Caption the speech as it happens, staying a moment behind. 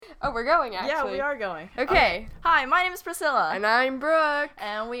Oh, we're going, actually. Yeah, we are going. Okay. Hi, my name is Priscilla. And I'm Brooke.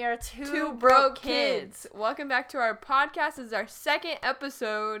 And we are two broke kids. Welcome back to our podcast. This is our second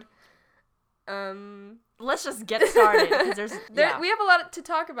episode. Let's just get started. 'Cause we have a lot to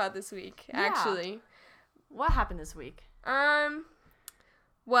talk about this week, actually. What happened this week?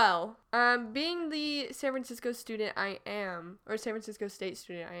 Well, being the San Francisco student I am, or San Francisco State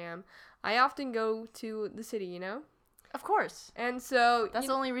student I am, I often go to the city, you know? Of course. And so... That's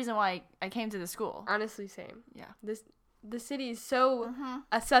the only reason why I came to the school. Honestly, same. Yeah. The city is so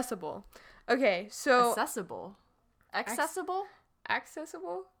accessible. Okay, so... Accessible? Accessible?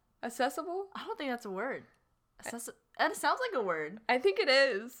 Accessible? Accessible? I don't think that's a word. It sounds like a word. I think it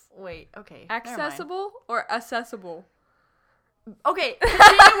is. Wait, okay. Accessible or accessible? Okay,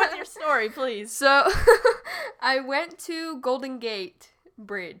 continue with your story, please. So, I went to Golden Gate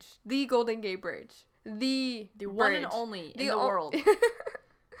Bridge. The Golden Gate Bridge. The one and only in the world.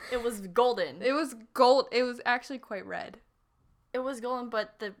 It was golden. It was gold. It was actually quite red. It was golden,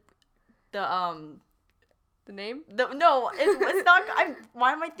 but the name? It's not.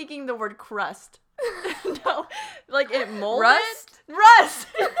 Why am I thinking the word crust? No, like it molded. Rust.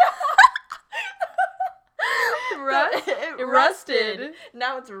 It rusted.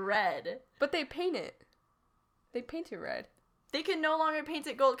 Now it's red. But they paint it. They paint it red. They can no longer paint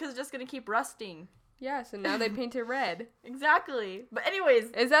it gold because it's just gonna keep rusting. Yeah, so now they paint it red. Exactly. But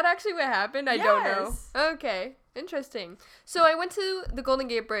anyways. Is that actually what happened? I don't know. Okay. Interesting. So I went to the Golden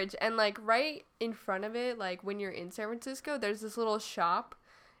Gate Bridge, and like right in front of it, like when you're in San Francisco, there's this little shop.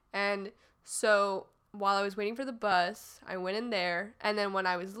 And so while I was waiting for the bus, I went in there, and then when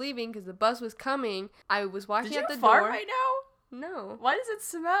I was leaving, because the bus was coming, I was walking out the door. Did you fart right now? No. Why does it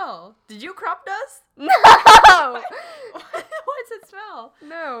smell? Did you crop dust? No! Why does it smell?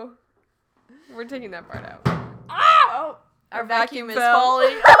 No. We're taking that part out. Oh! Our vacuum is fell.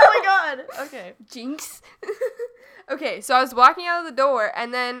 falling. Oh my god! Okay. Jinx. Okay, so I was walking out of the door,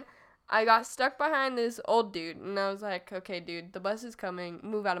 and then I got stuck behind this old dude, and I was like, okay, dude, the bus is coming.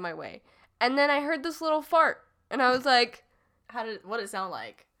 Move out of my way. And then I heard this little fart, and I was like... What did it sound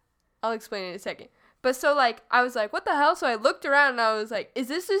like? I'll explain it in a second. But so, like, I was like, what the hell? So I looked around, and I was like, is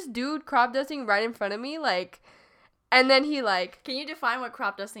this dude crop dusting right in front of me? Like... And then he, like... Can you define what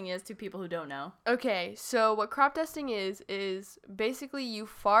crop dusting is to people who don't know? Okay, so what crop dusting is basically you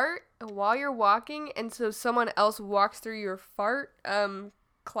fart while you're walking, and so someone else walks through your fart,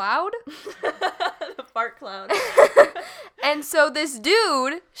 cloud? The fart cloud. And so this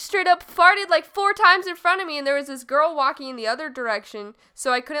dude straight up farted, like, 4 times in front of me, and there was this girl walking in the other direction,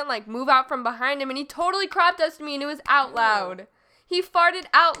 so I couldn't, like, move out from behind him, and he totally crop dusted me, and it was out loud. He farted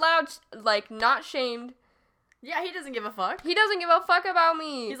out loud, like, not shamed. Yeah, he doesn't give a fuck. He doesn't give a fuck about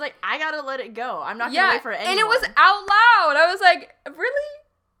me. He's like, I gotta let it go. I'm not gonna wait for anyone. And it was out loud. I was like,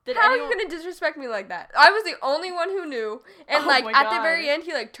 really? How are you gonna disrespect me like that? I was the only one who knew. And at the very end,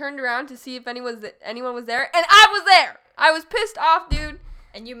 he like turned around to see if anyone was there, and I was there. I was pissed off, dude.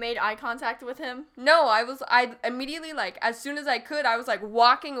 And you made eye contact with him? No, I immediately, like, as soon as I could, I was like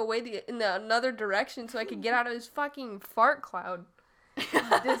walking away in the another direction so I could get out of his fucking fart cloud.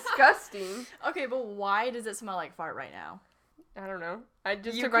 Disgusting. Okay, but why does it smell like fart right now? I don't know. I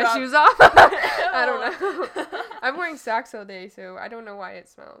just took my shoes off. I don't know. I'm wearing socks all day, so I don't know why it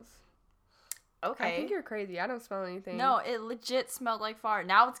smells. Okay. I think you're crazy. I don't smell anything. No, it legit smelled like fart.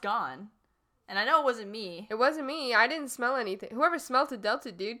 Now it's gone. And I know it wasn't me. It wasn't me. I didn't smell anything. Whoever smelled it dealt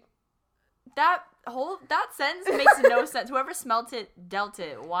it, dude. That sentence makes no sense. Whoever smelt it dealt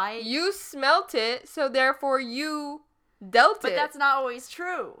it. Why? You smelt it, so therefore you dealt it. But that's not always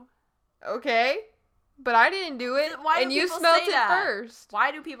true. Okay. But I didn't do it. Why and you smelled it first.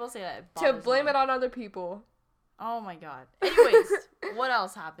 Why do people say that? To blame it on other people. Oh my god. Anyways, what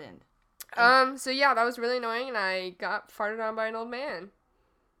else happened? So yeah, that was really annoying, and I got farted on by an old man.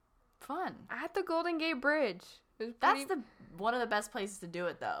 Fun. At the Golden Gate Bridge. That's one of the best places to do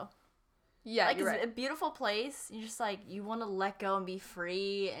it, though. Yeah, like, you're right. It's a beautiful place. You're just like, you want to let go and be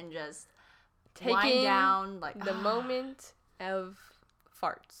free and just taking wind down, like the moment of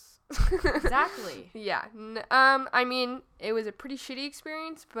farts. Exactly. Yeah. I mean, it was a pretty shitty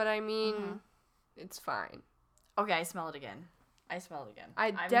experience, but I mean, it's fine. Okay, I smell it again. I'm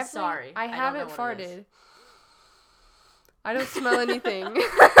sorry. I haven't farted. I don't smell anything.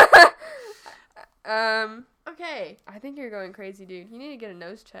 Okay. I think you're going crazy, dude. You need to get a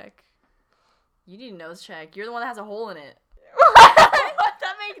nose check. You need a nose check. You're the one that has a hole in it.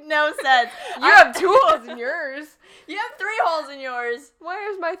 That makes no sense. You have 2 holes in yours. You have 3 holes in yours.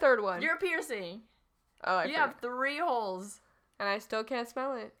 Where's my 3rd one? You're piercing. Oh, you have 3 holes. And I still can't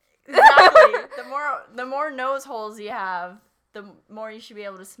smell it. Exactly. The more nose holes you have, the more you should be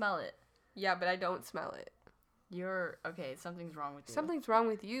able to smell it. Yeah, but I don't smell it. Okay, something's wrong with you. Something's wrong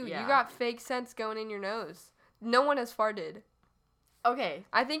with you. Yeah. You got fake scents going in your nose. No one has farted. Okay.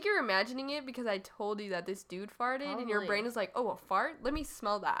 I think you're imagining it because I told you that this dude farted, and your brain is like, oh, a fart? Let me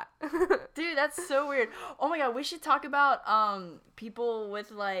smell that. Dude, that's so weird. Oh my god, we should talk about people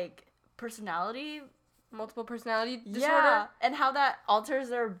with, like, multiple personality disorder. Yeah, and how that alters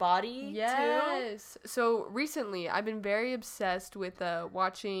their body, Yes. So, recently, I've been very obsessed with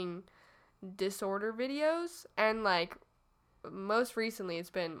watching disorder videos, and, like, most recently,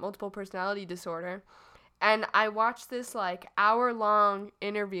 it's been multiple personality disorder. And I watched this, like, hour-long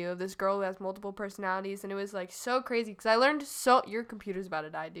interview of this girl who has multiple personalities, and it was, like, so crazy, because I learned your computer's about to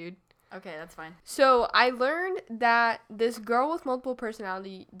die, dude. Okay, that's fine. So, I learned that this girl with multiple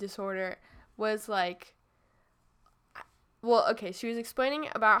personality disorder was, like, well, okay, she was explaining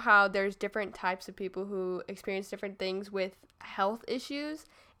about how there's different types of people who experience different things with health issues,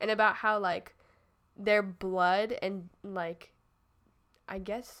 and about how, like, their blood and, like, I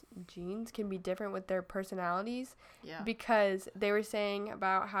guess genes can be different with their personalities. Yeah. Because they were saying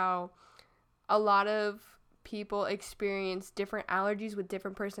about how a lot of people experience different allergies with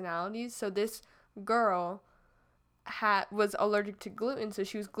different personalities. So this girl was allergic to gluten, so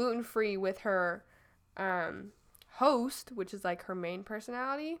she was gluten-free with her host, which is like her main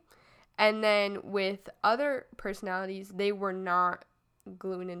personality. And then with other personalities, they were not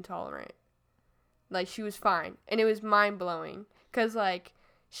gluten intolerant. Like, she was fine. And it was mind-blowing. Because, like,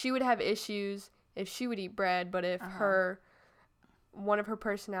 she would have issues if she would eat bread, but if one of her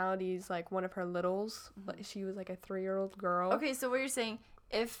personalities, like, one of her littles, like, she was, like, a 3-year-old girl. Okay, so what you're saying,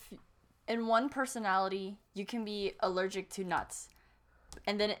 if in one personality, you can be allergic to nuts,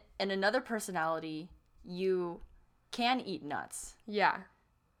 and then in another personality, you can eat nuts. Yeah.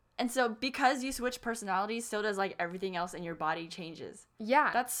 And so because you switch personalities, so does, like, everything else in your body changes.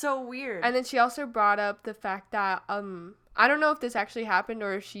 Yeah. That's so weird. And then she also brought up the fact that, I don't know if this actually happened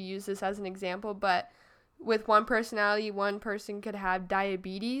or if she used this as an example, but with one personality, one person could have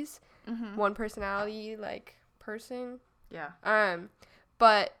diabetes. Mm-hmm. One personality, like, person. Yeah.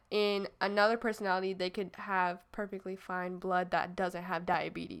 But in another personality, they could have perfectly fine blood that doesn't have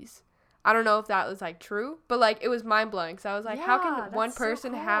diabetes. I don't know if that was, like, true, but, like, it was mind-blowing. So I was like, how can one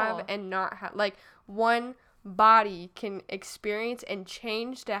person have and not have, like, one body can experience and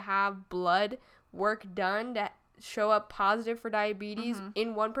change to have blood work done to show up positive for diabetes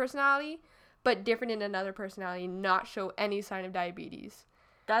in one personality, but different in another personality, not show any sign of diabetes.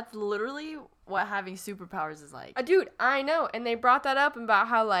 That's literally what having superpowers is like. Dude, I know. And they brought that up about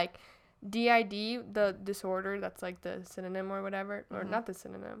how, like, DID, the disorder, that's, like, the synonym or whatever, or not the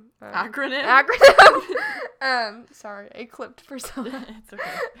synonym. Acronym? Sorry, I clipped for some. It's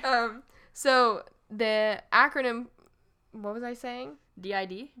okay. So the acronym, what was I saying?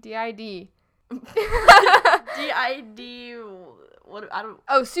 DID? DID. DID, what, I don't...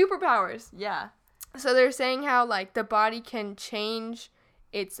 Oh, superpowers. Yeah. So they're saying how, like, the body can change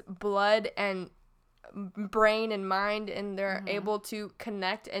its blood and brain and mind, and they're able to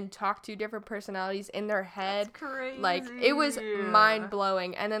connect and talk to different personalities in their head. That's crazy. Like, it was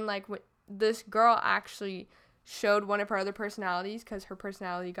mind-blowing. And then, like, this girl actually showed one of her other personalities because her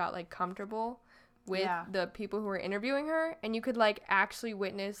personality got, like, comfortable with the people who were interviewing her, and you could, like, actually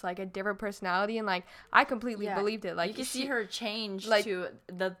witness, like, a different personality, and, like, I completely believed it. Like, you could see her change, like, to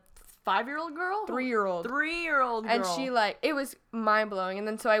the 5-year-old girl? 3-year-old. 3-year-old girl. And she, like, it was mind-blowing. And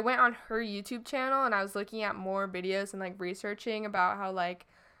then so I went on her YouTube channel, and I was looking at more videos and, like, researching about how, like,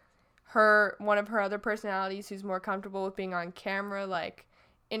 one of her other personalities who's more comfortable with being on camera, like,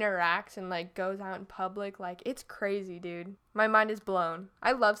 interacts and, like, goes out in public. Like, it's crazy, dude. My mind is blown.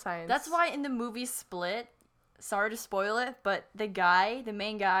 I love science. That's why in the movie Split, sorry to spoil it, but the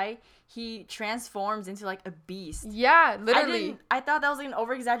main guy, he transforms into, like, a beast. Yeah, literally. I thought that was, like, an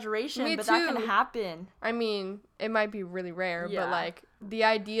over-exaggeration, but that can happen. I mean, it might be really rare, but, like, the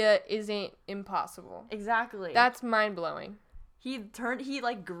idea isn't impossible. Exactly. That's mind-blowing. He,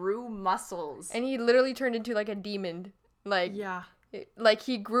 like, grew muscles. And he literally turned into, like, a demon. Like, yeah. Like,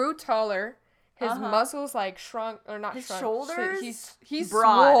 he grew taller. His muscles, like, shrunk, or not his shrunk. Shoulders? He's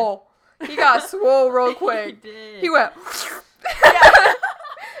broad. Swole. He got swole real quick. He did. He went. Yeah.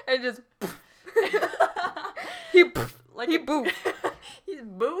 And just. he boofed. He's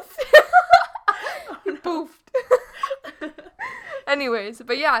boofed? He boofed. Anyways,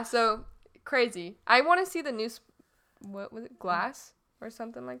 but yeah, so crazy. I want to see the new, what was it, Glass? Or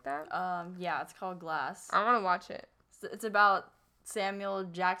something like that? Yeah, it's called Glass. I want to watch it. It's about Samuel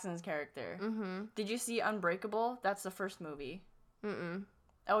Jackson's character. Mm-hmm. Did you see Unbreakable? That's the first movie. Mm-mm.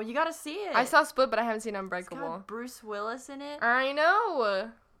 Oh, you gotta see it. I saw Split, but I haven't seen It's Unbreakable. got Bruce Willis in it. I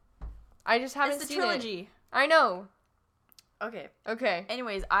know. I just haven't It's the seen trilogy. it. I know. Okay.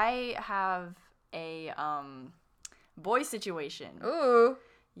 Anyways, I have a boy situation. Ooh.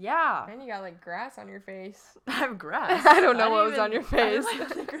 Yeah. And you got like grass on your face. I have grass. I don't know what was on your face. I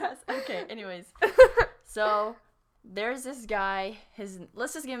have grass. Okay. Anyways, so there's this guy.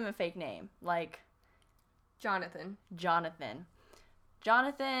 Let's just give him a fake name, like Jonathan. Jonathan.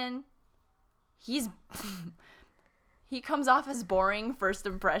 He's he comes off as boring first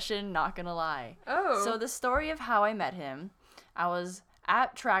impression. Not gonna lie. Oh. So the story of how I met him, I was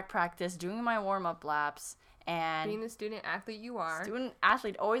at track practice doing my warm-up laps. And being the student athlete you are. Student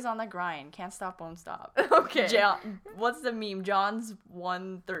athlete, always on the grind. Can't stop, won't stop. Okay. What's the meme? John's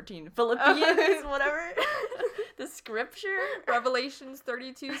 1:13. Philippians, whatever. The scripture? Revelations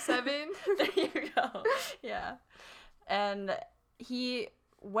 32:7. There you go. Yeah. And he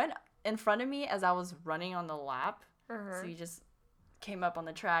went in front of me as I was running on the lap. So he just came up on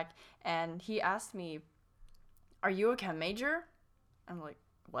the track. And he asked me, "Are you a chem major?" I'm like,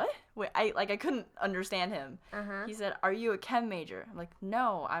 what? Wait, I couldn't understand him. He said, "Are you a chem major?" I'm like,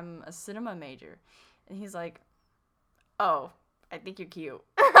 "No, I'm a cinema major." And he's like, "Oh, I think you're cute."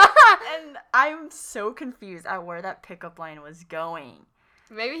 And I'm so confused at where that pickup line was going.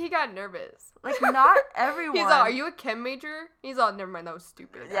 Maybe he got nervous. Like, not everyone. He's all, "Are you a chem major?" He's all, "Never mind, that was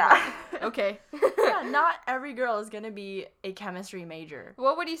stupid." Yeah. Okay. Yeah, not every girl is gonna be a chemistry major.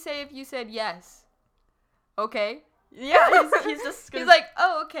 What would he say if you said yes? Okay. Yeah, he's just gonna... He's like,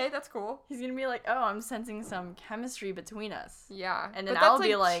 "Oh, okay, that's cool." He's gonna be like, "Oh, I'm sensing some chemistry between us." Yeah. And then but I'll that's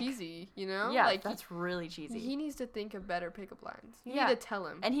be like... cheesy, you know? Yeah, like, that's really cheesy. He needs to think of better pickup lines. You Yeah. need to tell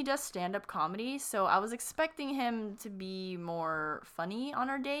him. And he does stand-up comedy, so I was expecting him to be more funny on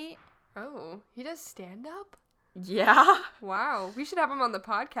our date. Oh, he does stand-up? Yeah. Wow. We should have him on the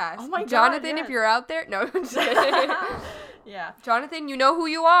podcast. Oh my God, Jonathan, yes. if you're out there. No, I'm just kidding. Yeah. Jonathan, you know who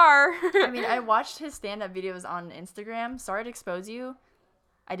you are. I mean, I watched his stand-up videos on Instagram. Sorry to expose you.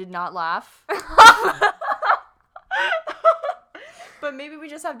 I did not laugh. But maybe we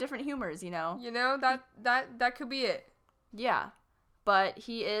just have different humors, you know? You know, that could be it. Yeah. But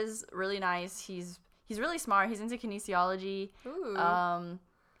he is really nice. He's really smart. He's into kinesiology. Ooh.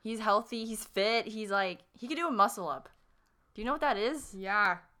 He's healthy. He's fit. He's like, he could do a muscle up. Do you know what that is?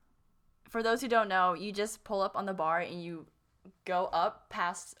 Yeah. For those who don't know, you just pull up on the bar and you go up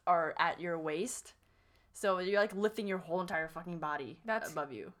past or at your waist. So you're like lifting your whole entire fucking body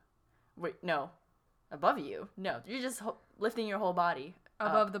above you. Wait, no. Above you? No, you're just lifting your whole body.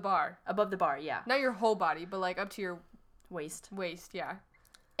 Above the bar. Above the bar, yeah. Not your whole body, but like up to your waist. Waist, yeah.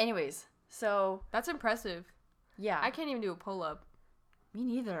 Anyways, so. That's impressive. Yeah. I can't even do a pull-up. Me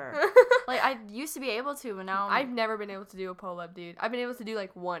neither. Like, I used to be able to, but now I've never been able to do a pull-up, dude. I've been able to do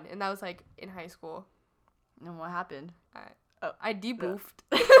like one, and that was like in high school. And what happened? I deboofed.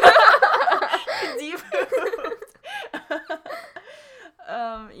 Deboofed.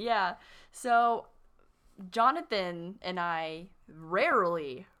 Yeah. So, Jonathan and I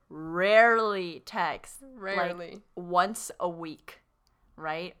rarely text. Rarely. Like, once a week,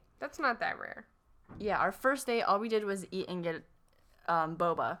 right? That's not that rare. Yeah, our first date, all we did was eat and get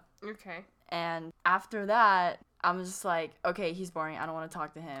boba. Okay. And after that, I'm just like, okay, he's boring. I don't want to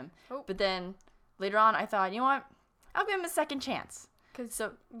talk to him. Oh. But then later on, I thought, you know what? I'll give him a second chance.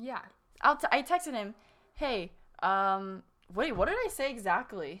 Yeah. I texted him, hey, wait, what did I say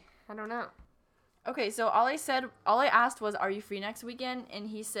exactly? I don't know. Okay, so all I asked was, are you free next weekend? And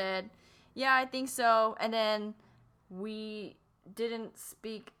he said, yeah, I think so. And then we didn't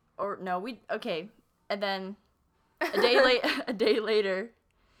speak, okay. And then a day later,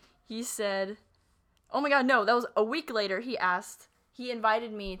 he said, oh my God, no, that was a week later. He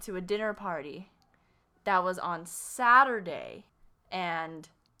invited me to a dinner party that was on Saturday. And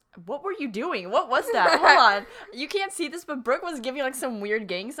what were you doing? What was that? Hold on. You can't see this, but Brooke was giving like some weird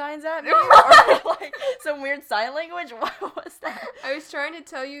gang signs at me. Or like some weird sign language. What was that? I was trying to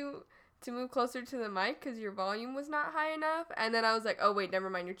tell you to move closer to the mic because your volume was not high enough. And then I was like, oh, wait, never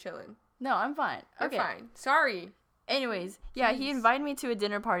mind. You're chilling. No, I'm fine. Okay. You're fine. Sorry. Anyways, yeah, he invited me to a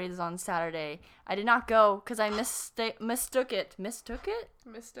dinner party that's on Saturday. I did not go because I mistook it. Mistook it? Mistook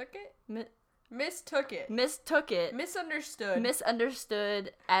it? Mistook it. Misunderstood.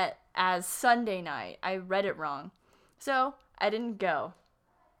 Misunderstood as Sunday night. I read it wrong. So, I didn't go.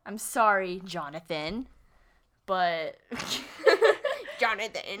 I'm sorry, Jonathan. But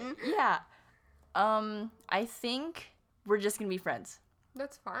Jonathan. Yeah. I think we're just going to be friends.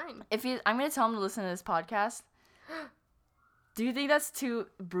 That's fine. I'm going to tell him to listen to this podcast. Do you think that's too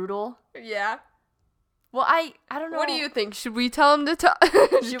brutal? Yeah. Well, I don't know. What do you think? Should we tell him to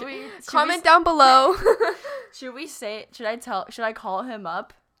Should we comment down below? Should I call him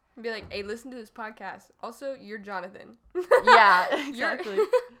up? And be like, hey, listen to this podcast. Also, you're Jonathan. Yeah, exactly.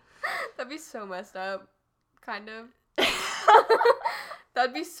 That'd be so messed up. Kind of.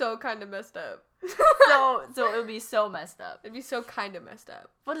 That'd be so kind of messed up. So it would be so messed up. It'd be so kind of messed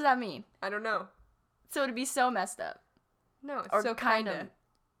up. What does that mean? I don't know. So it'd be so messed up. No, it's Or so kind kind of. of.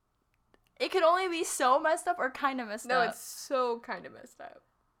 It could only be so messed up or kind of messed up. No, it's so kind of messed up.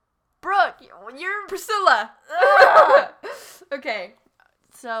 Brooke, you're Priscilla. Okay.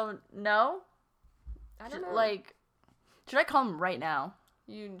 So no. I don't know. Like, should I call him right now?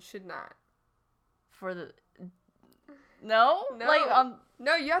 You should not. For the No? No. Like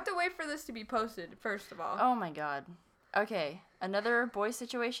No, you have to wait for this to be posted, first of all. Oh my god. Okay. Another boy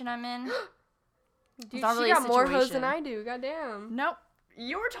situation I'm in. Dude, it's not really she a got more hoes situation. than I do. Goddamn. Nope.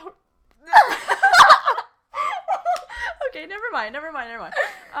 You were told. Okay, never mind.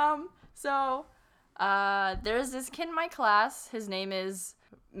 So, there's this kid in my class. His name is,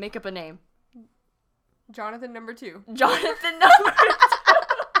 make up a name. Jonathan number 2. Jonathan number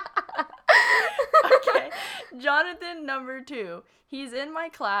 2. Okay. Jonathan number 2. He's in my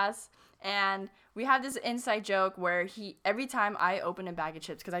class, and we have this inside joke where every time I open a bag of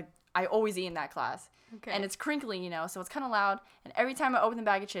chips, because I always eat in that class. Okay. And it's crinkly, so it's kind of loud. And every time I open the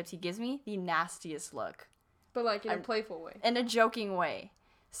bag of chips, he gives me the nastiest look. But like in a playful way. In a joking way.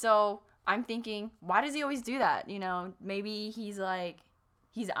 So I'm thinking, why does he always do that? Maybe he's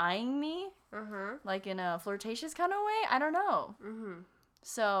eyeing me, like in a flirtatious kind of way. I don't know.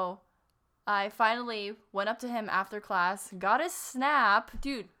 So I finally went up to him after class, got his snap.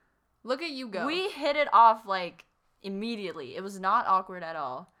 Dude, look at you go. We hit it off like immediately. It was not awkward at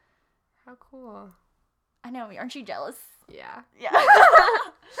all. How cool. I know, aren't you jealous? Yeah. Yeah.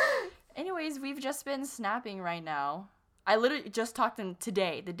 Anyways, we've just been snapping right now. I literally just talked to him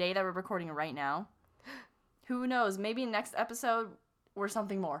today, the day that we're recording right now. Who knows? Maybe next episode or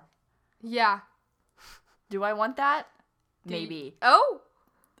something more. Yeah. Do I want that? Maybe. Oh!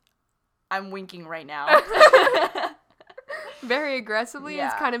 I'm winking right now. Very aggressively.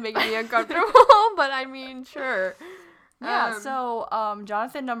 Yeah. It's kind of making me uncomfortable, but I mean, sure. Yeah, so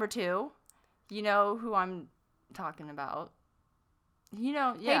Jonathan number 2, you know who I'm talking about.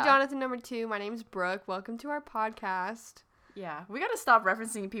 Yeah. Hey, Jonathan number 2, my name's Brooke. Welcome to our podcast. Yeah, we gotta stop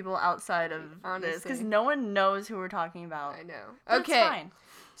referencing people outside of this, because no one knows who we're talking about. I know. But okay, it's fine.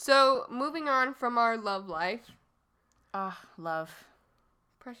 So moving on from our love life. Love.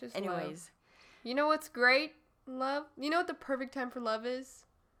 Precious Anyways. love. You know what's great? Love. You know what the perfect time for love is?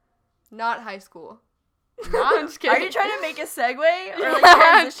 Not high school. I'm just kidding. Are you trying to make a segue or like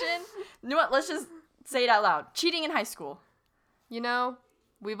transition? You know what? Let's just say it out loud. Cheating in high school.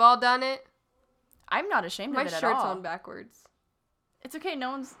 We've all done it. I'm not ashamed of it at all. My shirt's on backwards. It's okay.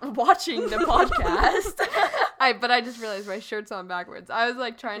 No one's watching the podcast. But I just realized my shirt's on backwards. I was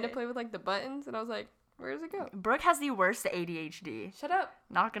like trying to play with like the buttons, and I was like, where does it go? Brooke has the worst ADHD. Shut up.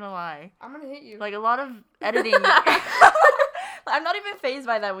 Not gonna lie. I'm gonna hit you. Like a lot of editing. I'm not even fazed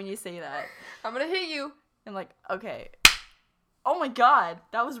by that when you say that. I'm gonna hit you. I'm like, okay. Oh my god,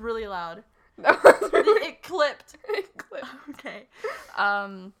 that was really loud. It clipped. It clipped. Okay.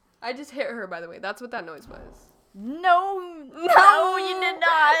 I just hit her, by the way. That's what that noise was. No, you did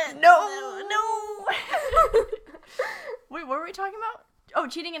not. No. Wait, what were we talking about? Oh,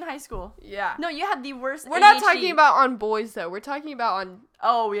 cheating in high school. Yeah. No, you had the worst. We're ADHD. not talking about on boys though. We're talking about on.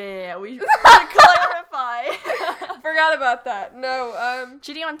 Oh yeah. We should clarify. Forgot about that. No.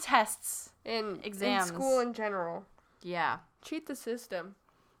 Cheating on tests. In exams. In school in general. Yeah. Cheat the system.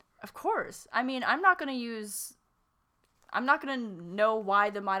 Of course. I mean, I'm not gonna know why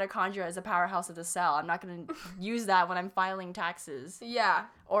the mitochondria is a powerhouse of the cell. I'm not gonna use that when I'm filing taxes. Yeah.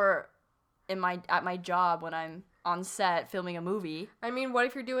 Or at my job when I'm on set filming a movie. I mean, what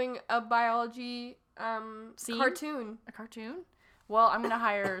if you're doing a biology cartoon? A cartoon? Well, I'm gonna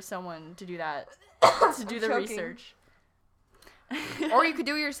hire someone to do that. To do the research. Or you could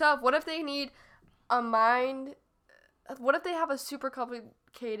do it yourself. What if they need a mind? What if they have a super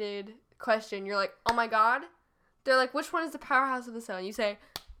complicated question? You're like, oh my god. They're like, which one is the powerhouse of the cell? And you say,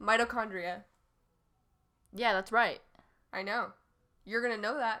 mitochondria. Yeah, that's right. I know. You're gonna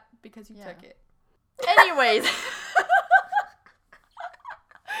know that because you took it. Anyways.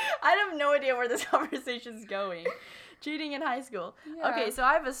 I have no idea where this conversation's going. Cheating in high school. Yeah. Okay, so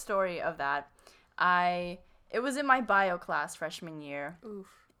I have a story of that. It was in my bio class freshman year. Oof.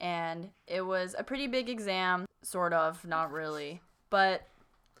 And it was a pretty big exam, sort of, not really. But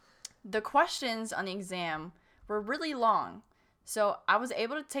the questions on the exam were really long. So I was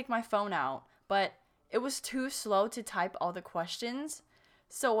able to take my phone out, but it was too slow to type all the questions.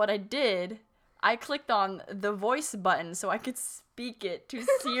 So what I did, I clicked on the voice button so I could speak it to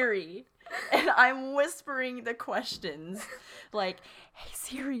Siri. And I'm whispering the questions. Like, hey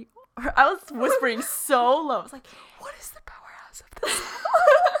Siri. Or I was whispering so low. I was like, what is the powerhouse of this?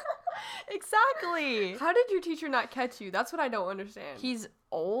 Exactly. How did your teacher not catch you? That's what I don't understand. He's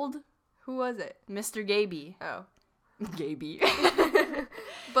old. Who was it? Mr. Gaby. Oh. Gaby.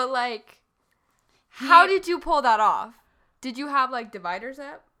 But, like, how did you pull that off? Did you have, like, dividers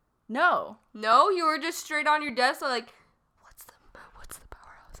up? No. No? You were just straight on your desk, like, what's the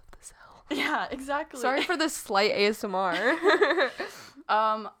powerhouse of the cell? Yeah, exactly. Sorry for the slight ASMR.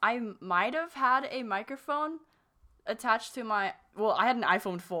 I might have had a microphone attached to my... Well, I had an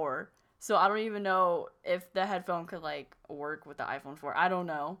iPhone 4, so I don't even know if the headphone could, like, work with the iPhone 4. I don't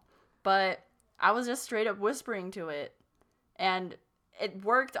know. But I was just straight up whispering to it, and it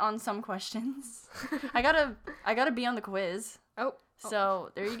worked on some questions. I gotta be on the quiz. Oh.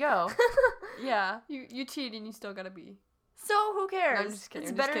 So, there you go. Yeah. You cheated and you still gotta be. So, who cares? No, I'm just kidding.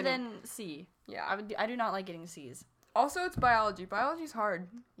 It's better than C. Yeah. I do not like getting C's. Also, it's biology. Biology's hard.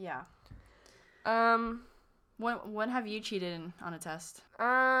 Yeah. When have you cheated on a test?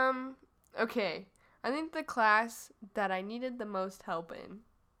 Okay. I think the class that I needed the most help in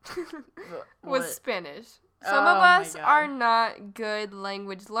was Spanish. Some of us are not good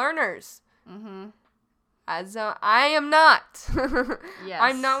language learners. Mm-hmm. As I am not. Yes.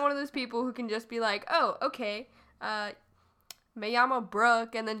 I'm not one of those people who can just be like, oh, okay, me llamo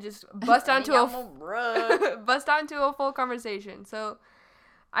Brooke, and then just bust onto a full conversation. So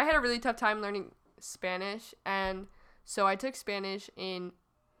I had a really tough time learning Spanish, and so I took Spanish in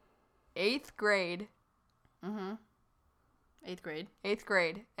 8th grade. Mm-hmm. 8th grade. 8th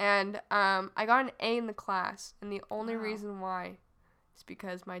grade. And I got an A in the class, and the only reason why is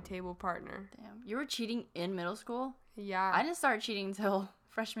because my table partner. Damn. You were cheating in middle school? Yeah. I didn't start cheating until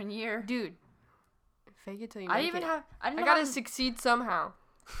freshman year. Dude. Fake it till you make it. I gotta succeed somehow.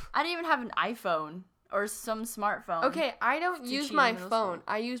 I didn't even have an iPhone or some smartphone. Okay, I don't use my phone.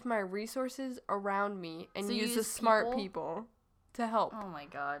 I use my resources around me and so use the smart people to help. Oh my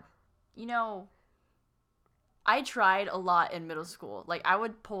god. You know, I tried a lot in middle school. Like, I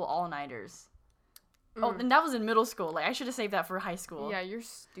would pull all-nighters. Oh, and that was in middle school. Like, I should have saved that for high school. Yeah, you're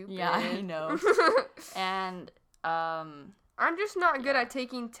stupid. Yeah, I know. And, I'm just not good at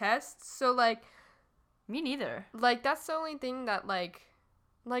taking tests, so, like... Me neither. Like, that's the only thing that, like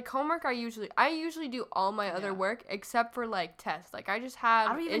homework I usually do all my other work, except for, like, tests. Like, I just have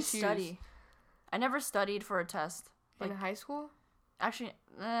I don't even issues. study. I never studied for a test. Like, in high school? Actually,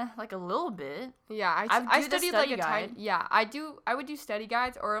 like a little bit. Yeah, I studied like a time. Yeah, I would do study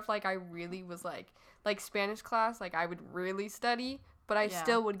guides, or if like I really was like Spanish class, like I would really study, but I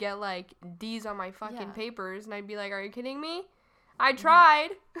still would get like D's on my fucking papers, and I'd be like, "Are you kidding me? I tried.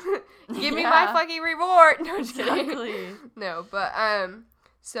 Give me my fucking reward." No, just kidding. No, but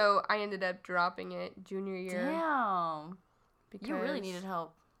so I ended up dropping it junior year. Damn. Because you really needed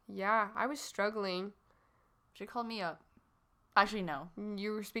help. Yeah, I was struggling. Should call me up. Actually, no.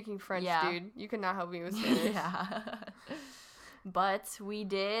 You were speaking French, dude. You could not help me with Spanish. Yeah. But we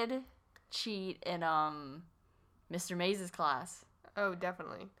did cheat in Mr. Mays' class. Oh,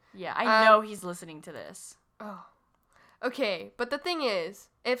 definitely. Yeah, I know he's listening to this. Oh. Okay, but the thing is,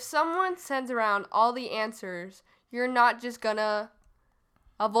 if someone sends around all the answers, you're not just gonna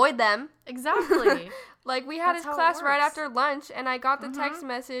avoid them. Exactly. Like, we had his class right after lunch, and I got the text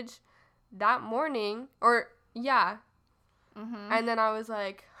message that morning, or, yeah. Mm-hmm. And then I was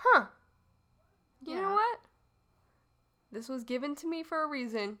like, you know what? This was given to me for a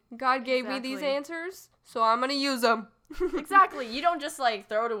reason. God gave me these answers, so I'm gonna use them. Exactly. You don't just, like,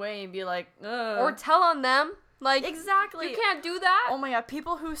 throw it away and be like, ugh. Or tell on them. Like, exactly. You can't do that. Oh my god,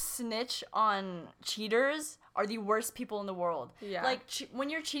 people who snitch on cheaters are the worst people in the world. Yeah. Like, when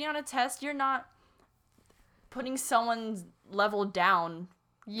you're cheating on a test, you're not putting someone's level down.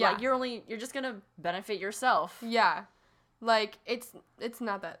 Yeah. Like, you're just gonna benefit yourself. Yeah. Like, it's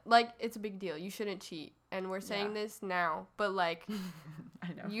not that. Like, it's a big deal. You shouldn't cheat. And we're saying this now. But, like... I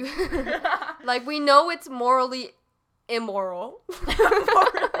know. Like, we know it's morally immoral.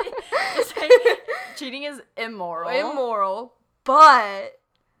 Cheating is immoral. Immoral. But...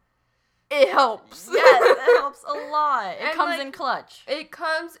 it helps. Yes, it helps a lot. It comes in clutch. It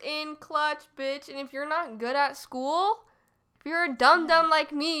comes in clutch, bitch. And if you're not good at school... If you're a dumb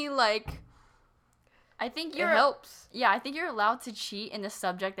like me, like... I think it helps. Yeah, I think you're allowed to cheat in the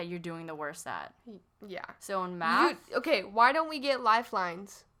subject that you're doing the worst at. Yeah. So in math... okay, why don't we get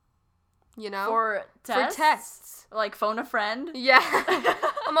lifelines? You know? For tests? For tests. Like phone a friend? Yeah.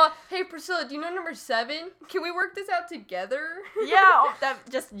 I'm all, hey Priscilla, do you know number 7? Can we work this out together? Yeah,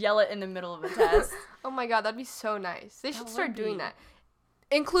 just yell it in the middle of a test. Oh my god, that'd be so nice. They should start doing that.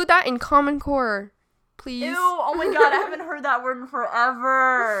 Include that in Common Core, please. Ew, oh my god, I haven't heard that word in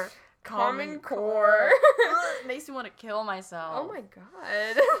forever. Common Core. It makes me want to kill myself. Oh my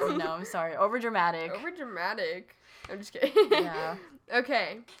god. No, I'm sorry. Overdramatic. I'm just kidding. Yeah.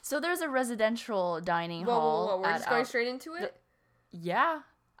 Okay. So there's a residential dining hall. Whoa. We're just going straight into it? Yeah.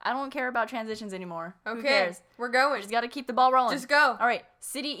 I don't care about transitions anymore. Okay. Who cares? We're going. Just gotta keep the ball rolling. Just go. All right.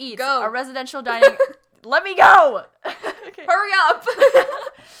 City Eats. Go. A residential dining. Let me go. Okay. Hurry up.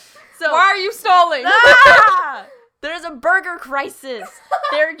 So why are you stalling? Ah! There's a burger crisis.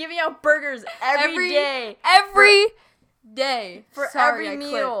 They're giving out burgers every day. Every day. For Sorry, every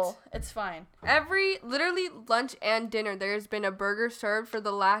meal. It's fine. Literally lunch and dinner, there's been a burger served for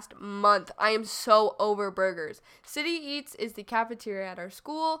the last month. I am so over burgers. City Eats is the cafeteria at our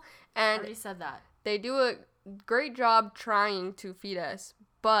school, and I already said that. they do a great job trying to feed us,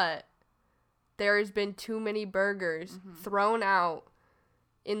 but there has been too many burgers thrown out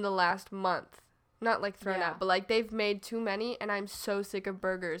in the last month. Not like thrown out, but like they've made too many, and I'm so sick of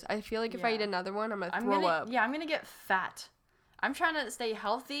burgers. I feel like if I eat another one, I'm gonna throw up. Yeah, I'm gonna get fat. I'm trying to stay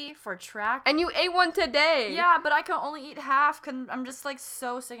healthy for track. And you ate one today. Yeah, but I can only eat half because I'm just like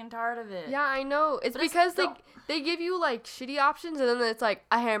so sick and tired of it. Yeah, I know. It's because they give you like shitty options, and then it's like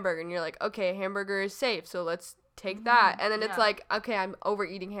a hamburger, and you're like, okay, a hamburger is safe, so let's take that. And then it's like, okay, I'm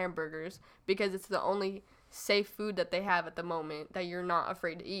overeating hamburgers because it's the only safe food that they have at the moment that you're not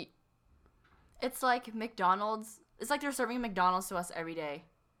afraid to eat. It's like McDonald's. It's like they're serving McDonald's to us every day.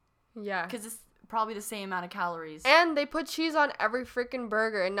 Yeah. Because it's probably the same amount of calories. And they put cheese on every freaking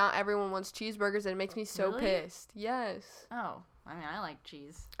burger, and not everyone wants cheeseburgers, and it makes me so pissed. Yes. Oh, I mean, I like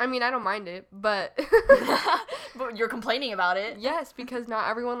cheese. I mean, I don't mind it, but... But you're complaining about it. Yes, because not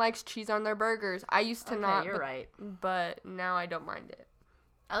everyone likes cheese on their burgers. I used to not. You're right. But now I don't mind it.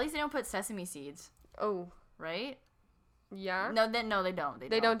 At least they don't put sesame seeds. Oh. Right? Yeah? No, they don't.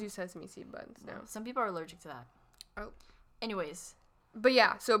 They don't do sesame seed buns, no. Some people are allergic to that. Oh. Anyways. But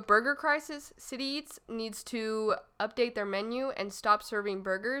yeah, so burger crisis. City Eats needs to update their menu and stop serving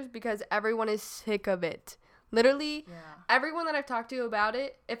burgers because everyone is sick of it. Literally, everyone that I've talked to about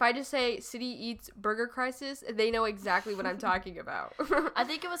it, if I just say City Eats burger crisis, they know exactly what I'm talking about. I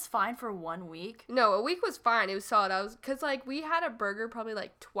think it was fine for 1 week. No, a week was fine. It was solid. Because, like, we had a burger probably,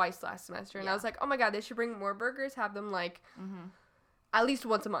 like, twice last semester. And I was like, oh, my God, they should bring more burgers. Have them, like, at least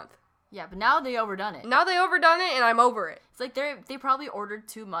once a month. Yeah, but now they overdone it. Now they overdone it, and I'm over it. It's like they probably ordered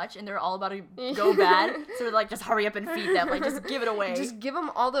too much, and they're all about to go bad. So they're like, just hurry up and feed them. Like, just give it away. Just give them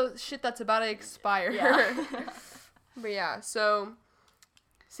all the shit that's about to expire. Yeah. But yeah, so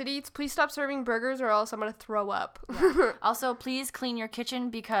City Eats, please stop serving burgers or else I'm going to throw up. Yeah. Also, please clean your kitchen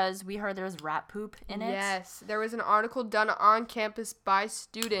because we heard there's rat poop in it. Yes, there was an article done on campus by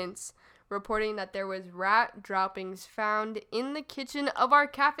students reporting that there was rat droppings found in the kitchen of our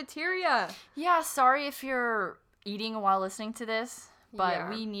cafeteria. Yeah, sorry if you're eating while listening to this, but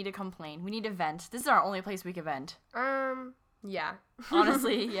we need to complain. We need to vent. This is our only place we can vent. Yeah.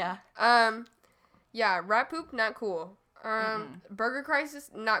 Honestly, yeah. Yeah, rat poop, not cool. Burger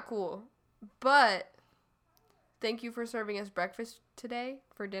crisis, not cool. But thank you for serving us breakfast today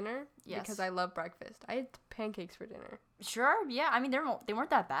for dinner. Yes. Because I love breakfast. I had pancakes for dinner. Sure, yeah. I mean, they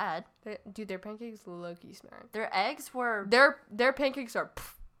weren't that bad. Dude, their pancakes low-key smack. Their eggs were... Their pancakes are...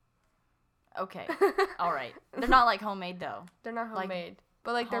 Okay. All right. They're not, like, homemade, though. They're not homemade.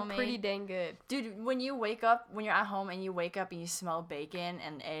 But, like, homemade. They're pretty dang good. Dude, when you're at home and you wake up and you smell bacon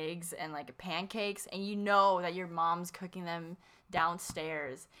and eggs and, like, pancakes, and you know that your mom's cooking them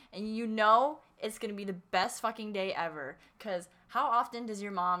downstairs, and you know it's gonna be the best fucking day ever, because how often does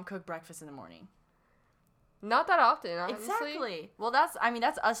your mom cook breakfast in the morning? Not that often, honestly. Exactly. Well, that's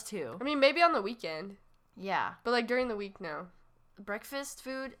us, too. I mean, maybe on the weekend. Yeah. But, like, during the week, no. Breakfast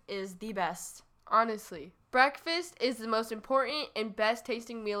food is the best. Honestly. Breakfast is the most important and best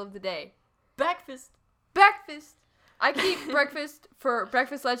tasting meal of the day. Breakfast. I keep breakfast for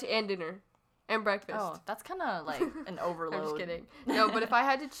breakfast, lunch, and dinner. And breakfast. Oh, that's kind of like an overload. I'm just kidding. No, but if I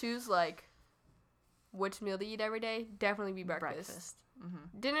had to choose, like, which meal to eat every day, definitely be breakfast.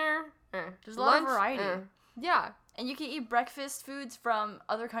 Mm-hmm. Dinner, There's a lot of variety. Yeah. And you can eat breakfast foods from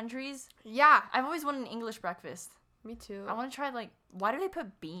other countries. Yeah. I've always wanted an English breakfast. Me too. I want to try, like, why do they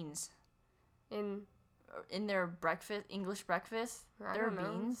put beans in their breakfast, English breakfast? There are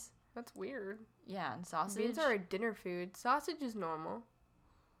beans. That's weird. Yeah, and sausage. Beans are a dinner food. Sausage is normal.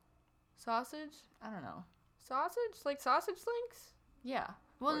 Sausage? I don't know. Sausage? Like sausage links? Yeah.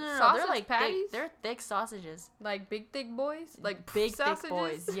 Well, no, sausage they're like patties. They're thick sausages. Like big thick boys. Like Big sausages? thick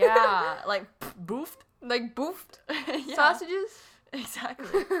boys. Yeah, like boofed. Like boofed Yeah. sausages.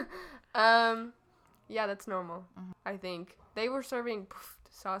 Exactly. Yeah, that's normal. I think they were serving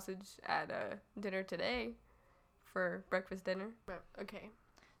sausage at dinner today for breakfast dinner. But okay.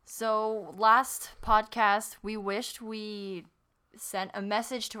 So last podcast, we wished we sent a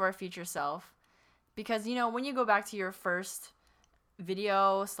message to our future self, because you know when you go back to your first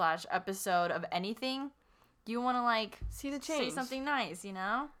video / episode of anything, you want to like see the change, say something nice, you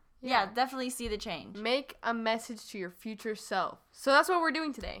know. Yeah, definitely see the change. Make a message to your future self. So that's what we're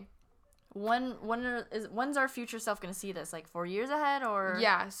doing today. When's our future self gonna see this? Like 4 years ahead, or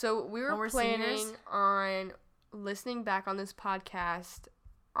yeah? So we were planning seniors? on listening back on this podcast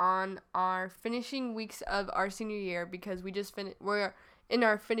on our finishing weeks of our senior year, because we just we're in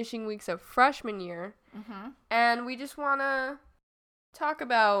our finishing weeks of freshman year, and we just want to talk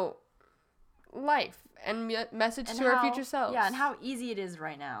about life and message to our future selves. Yeah, and how easy it is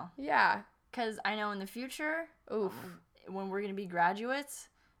right now. Yeah. Because I know in the future, when we're going to be graduates,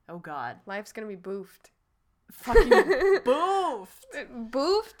 oh God. Life's going to be boofed. Fucking boofed.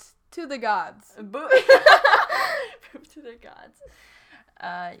 Boofed to the gods. Boofed to the gods.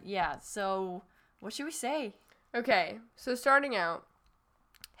 Yeah, so what should we say? Okay, so starting out.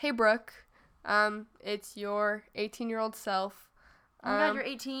 Hey, Brooke. It's your 18-year-old self. Oh my God, you're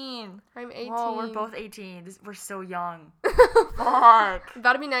 18. I'm 18. Whoa, we're both 18. We're so young. Fuck.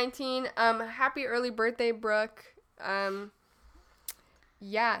 About to be 19. Happy early birthday, Brooke.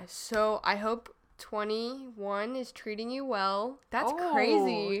 Yeah, so I hope 21 is treating you well. That's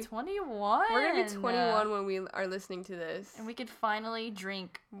crazy. 21? We're going to be 21 when we are listening to this. And we could finally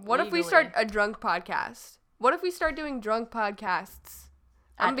drink What legally. if we start a drunk podcast? What if we start doing drunk podcasts?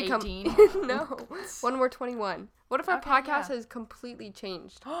 At 18? No, when we're 21. What if our podcast has completely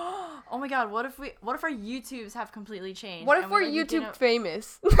changed? Oh my God, what if our YouTubes have completely changed? What if we're YouTube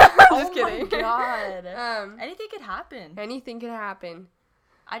famous? Just kidding. Oh my God. Anything could happen. Anything could happen.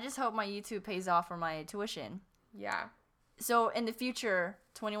 I just hope my YouTube pays off for my tuition. Yeah. So in the future,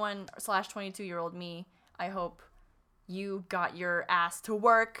 21/22-year-old me, I hope you got your ass to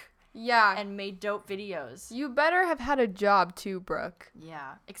work. Yeah. And made dope videos. You better have had a job too, Brooke.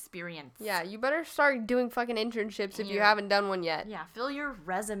 Yeah. Experience. Yeah, you better start doing fucking internships if you haven't done one yet. Yeah, fill your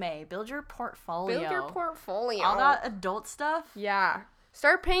resume. Build your portfolio. Build your portfolio. All that adult stuff. Yeah.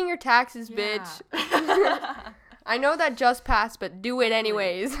 Start paying your taxes, bitch. I know that just passed, but do it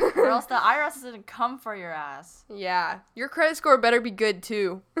anyways. Or else the IRS is gonna come for your ass. Yeah. Your credit score better be good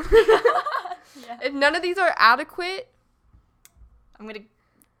too. Yeah. If none of these are adequate, I'm gonna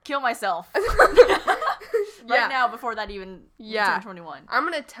kill myself. Right now, before that even turned 21. I'm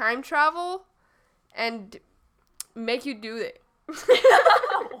gonna time travel and make you do it. What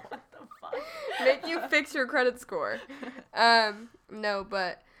the fuck? Make you fix your credit score. No,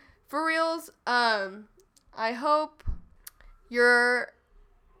 but for reals, I hope you're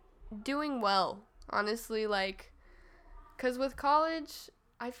doing well. Honestly, like, cause with college,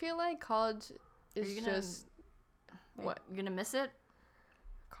 I feel like college is just what? You gonna miss it?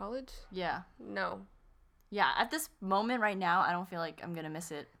 College? Yeah. No. Yeah, at this moment right now, I don't feel like I'm gonna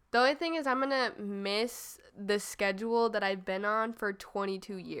miss it. The only thing is I'm gonna miss the schedule that I've been on for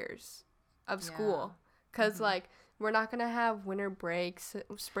 22 years of school. Cause like we're not gonna have winter breaks,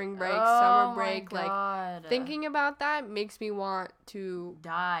 spring break, summer break. My God. Like thinking about that makes me want to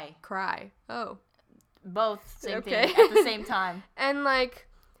die. cry. Oh. Both same thing at the same time. And like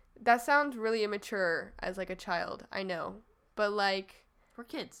that sounds really immature as like a child, I know. But like we're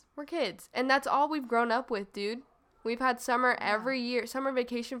kids. We're kids. And that's all we've grown up with, dude. We've had summer every year, summer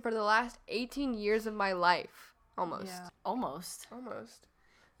vacation for the last 18 years of my life. Almost. Yeah. Almost. Almost.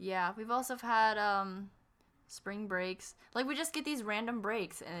 Yeah, we've also had spring breaks. Like we just get these random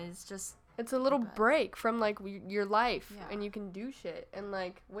breaks and it's a little break from like your life, yeah. And you can do shit. And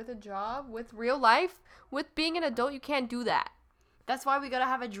like with a job, with real life, with being an adult, you can't do that. That's why we got to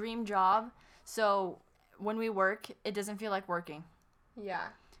have a dream job. So when we work, it doesn't feel like working. Yeah.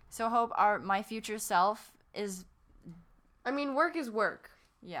 So I hope my future self is... I mean, work is work.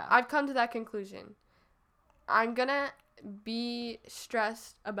 Yeah. I've come to that conclusion. I'm gonna be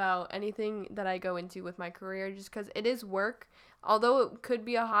stressed about anything that I go into with my career just because it is work. Although it could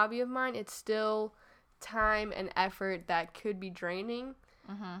be a hobby of mine, it's still time and effort that could be draining.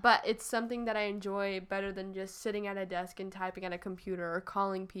 Mm-hmm. But it's something that I enjoy better than just sitting at a desk and typing at a computer or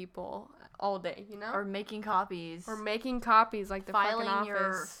calling people all day, you know? Or making copies. Or making copies like the fucking office. Filing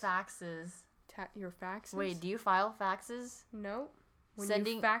your faxes. Your faxes? Wait, do you file faxes? No. When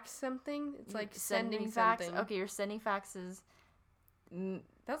you fax something, it's like sending fax. something. Okay, you're sending faxes.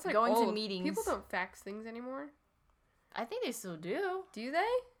 That's like going old. to meetings. People don't fax things anymore. I think they still do. Do they?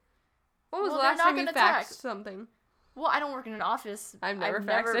 When was the Well, last they're not time you gonna faxed text. something? Well, I don't work in an office. I've never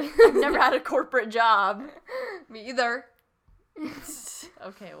I've never had a corporate job. Me either.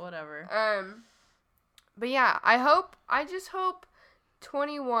 Okay, whatever. But yeah, I just hope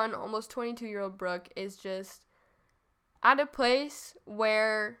 21, almost 22-year-old Brooke is just at a place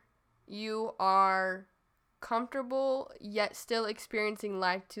where you are comfortable yet still experiencing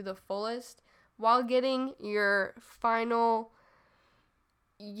life to the fullest while getting your final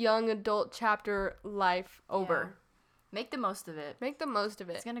young adult chapter life over. Yeah. Make the most of it. Make the most of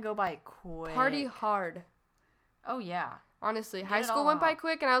it. It's gonna go by quick. Party hard. Oh, yeah. Honestly, Get high it school all went by out.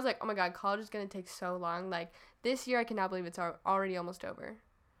 quick, and I was like, oh my god, college is going to take so long. Like, this year, I cannot believe it's already almost over.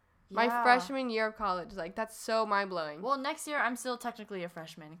 My Yeah. freshman year of college, like, that's so mind-blowing. Well, next year, I'm still technically a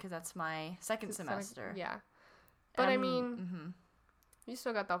freshman because that's my second semester. Yeah. But, I mean, you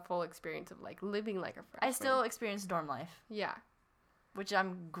still got the full experience of, like, living like a freshman. I still experience dorm life, Yeah. which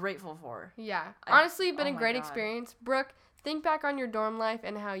I'm grateful for. Yeah. Honestly, been oh a my great God. experience. Brooke, think back on your dorm life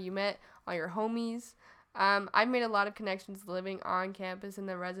and how you met all your homies. I've made a lot of connections living on campus in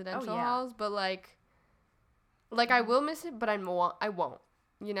the residential yeah. halls, but like I will miss it, but I won't,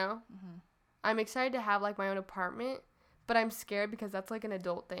 you know? Mm-hmm. I'm excited to have like my own apartment, but I'm scared because that's like an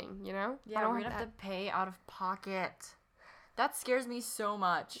adult thing, you know? Yeah, I don't we're gonna have that. to pay out of pocket. That scares me so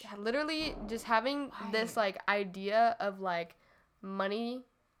much. Yeah, literally just having this like idea of like money.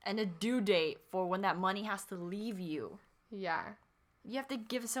 And a due date for when that money has to leave you. Yeah. You have to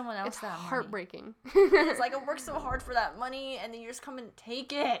give someone else It's that money. heartbreaking. It's like I worked so hard for that money, and then you just come and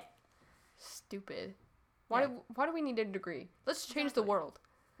take it. Stupid. Why do we need a degree? Let's change the Exactly. world.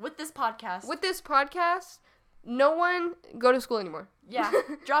 With this podcast. With this podcast, no one go to school anymore. Yeah,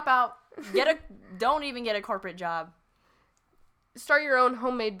 drop out. Don't even get a corporate job. Start your own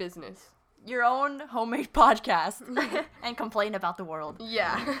homemade business. Your own homemade podcast and complain about the world.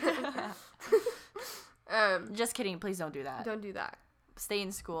 Yeah. Just kidding. Please don't do that. Don't do that. Stay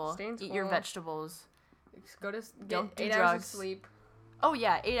in school. Stay in Eat your school. vegetables. Go to Don't do 8 hours drugs. of sleep. Oh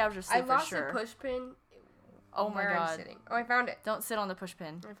yeah, 8 hours of sleep I lost for sure. a push pin. Oh my where I'm God. sitting. Oh, I found it. Don't sit on the push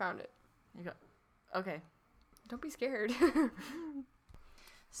pin. I found it. You go. Okay. Don't be scared.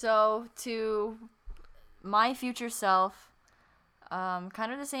 So to my future self,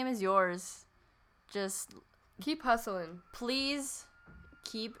 kind of the same as yours. Just Keep hustling. please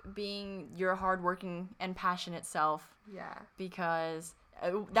keep being your hardworking and passionate self, Yeah. because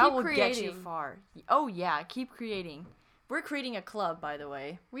that Keep will get you creating. far. Oh yeah, keep creating. We're creating a club, by the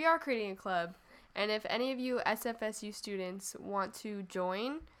way. We are creating a club. And if any of you SFSU students want to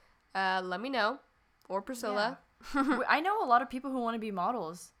join, let me know. Or Priscilla. I know a lot of people who want to be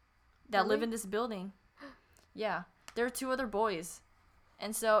models that live Really? in this building. Yeah, there are 2 other boys,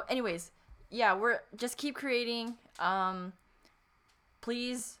 and so, anyways, yeah, we're just keep creating.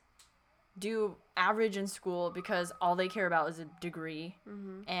 Please do average in school because all they care about is a degree.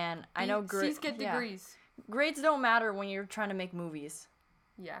 Mm-hmm. And I know C's get degrees. grades don't matter when you're trying to make movies.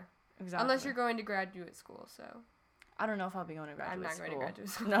 Yeah. Exactly. Unless you're going to graduate school, so. I don't know if I'll be going to graduate I'm not school. going to graduate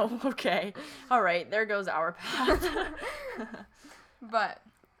school. No, okay. All right, there goes our path. But,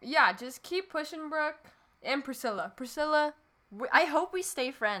 yeah, just keep pushing, Brooke. And Priscilla. Priscilla, I hope we stay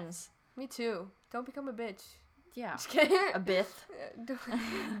friends. me too. Don't become a bitch. Yeah. Just kidding. A bith.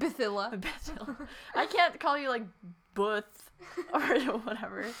 Bithilla. A bith. I can't call you like Booth or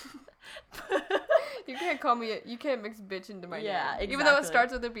whatever. You can't call me you can't mix bitch into my Yeah, name. Even though it exactly.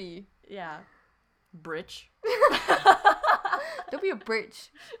 starts with a B. Yeah. Britch. Don't be a bitch.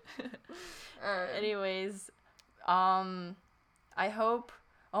 Anyways, I hope.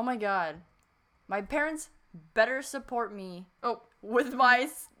 Oh my God, my parents better support me. Oh. With my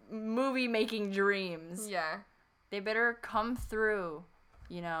movie making dreams. Yeah. They better come through,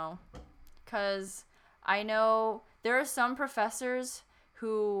 you know, because I know there are some professors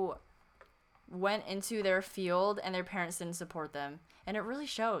who went into their field and their parents didn't support them, and it really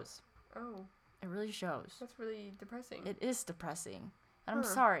shows. Oh, It really shows. that's really depressing. It is depressing, and I'm Huh.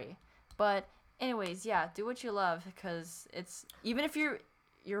 sorry, but anyways, yeah, do what you love, because it's, even if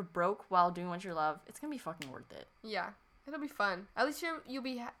you're broke while doing what you love, it's gonna be fucking worth it. Yeah. It'll be fun. At least you'll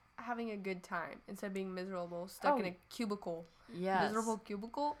be having a good time instead of being miserable, stuck in a cubicle. Yes. Miserable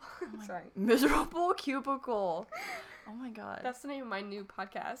cubicle? Sorry. Miserable cubicle. Oh my God. That's the name of my new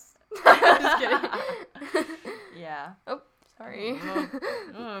podcast. Just kidding. Yeah. Oh, sorry.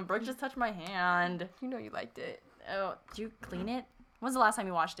 Brooke just touched my hand. You know you liked it. Oh, did you clean it? When's the last time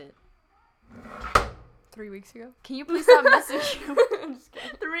you washed it? 3 weeks ago. Can you please stop messaging? I'm just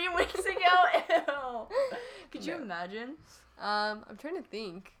kidding. 3 weeks ago? Ew. Could you imagine? I'm trying to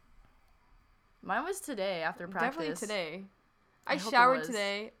think. Mine was today after practice. Definitely today. I showered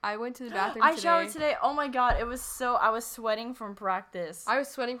today. I went to the bathroom today. I showered today. Oh my god, I was sweating from practice. I was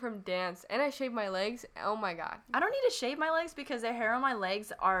sweating from dance, and I shaved my legs. Oh my god. I don't need to shave my legs because the hair on my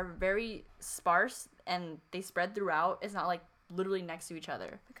legs are very sparse and they spread throughout. It's not like literally next to each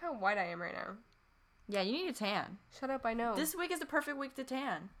other. Look how white I am right now. Yeah, you need a tan. Shut up, I know. This week is the perfect week to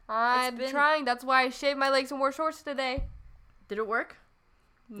tan. I'm trying. That's why I shaved my legs and wore shorts today. Did it work?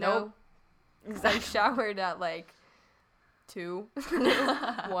 No. Exactly. I showered at like 2.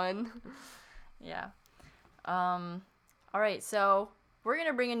 1. Yeah. All right, so we're going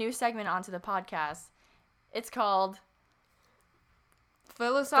to bring a new segment onto the podcast. It's called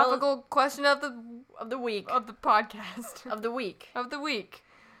Philosophical Question of the Week. Of the podcast. Of the week. Of the week.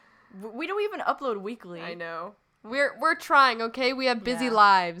 We don't even upload weekly. I know. We're trying, okay? We have busy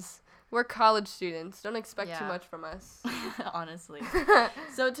lives. We're college students. Don't expect too much from us. Honestly.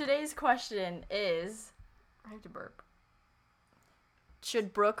 So today's question is... I have to burp.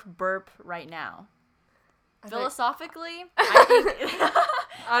 Should Brooke burp right now? Philosophically,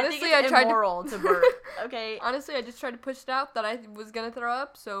 honestly, I tried immoral to burp. Okay. Honestly, I just tried to push it out that I was gonna throw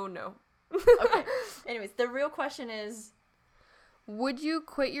up, so no. Okay. Anyways, the real question is... Would you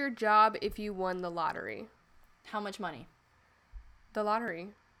quit your job if you won the lottery? How much money? The lottery.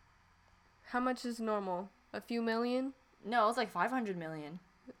 How much is normal? A few million? No, it's like 500 million.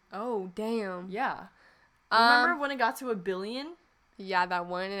 Oh, damn. Yeah. Remember when it got to $1 billion? Yeah, that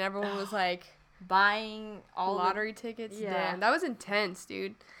one, and everyone was like buying all lottery tickets. Yeah. Damn, that was intense,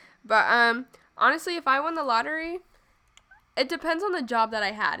 dude. But honestly, if I won the lottery, it depends on the job that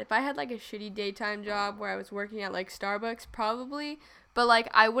I had. If I had like a shitty daytime job where I was working at like Starbucks, probably. But like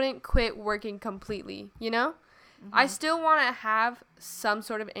I wouldn't quit working completely, you know? Mm-hmm. I still want to have some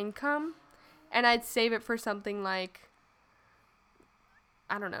sort of income, and I'd save it for something like,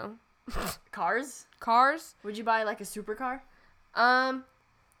 I don't know. Cars? Would you buy like a supercar?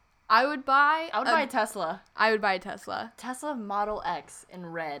 I would buy a Tesla. I would buy a Tesla. Tesla Model X in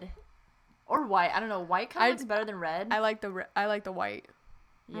red. Or white. I don't know. White kind of looks better than red. I like the white.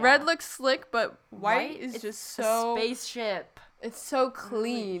 Yeah. Red looks slick, but white is just so... a spaceship. It's so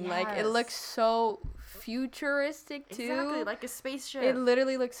clean. Yes. Like, it looks so futuristic, too. Exactly, like a spaceship. It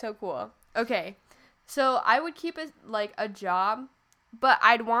literally looks so cool. Okay, so I would keep it, like, a job, but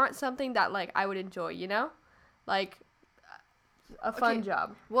I'd want something that, like, I would enjoy, you know? Like, a fun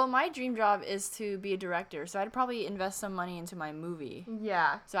job. Well, my dream job is to be a director, so I'd probably invest some money into my movie.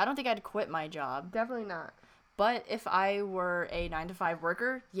 Yeah. So I don't think I'd quit my job. Definitely not. But if I were a 9-to-5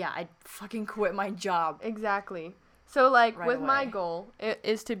 worker, yeah, I'd fucking quit my job. Exactly. So, like, right with away. my goal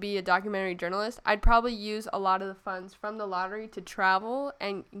is to be a documentary journalist, I'd probably use a lot of the funds from the lottery to travel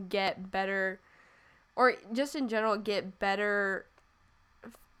and get better, or just in general, get better,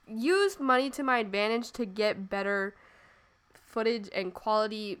 use money to my advantage to get better footage and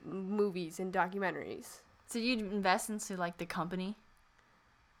quality movies and documentaries. So you'd invest into, like, the company?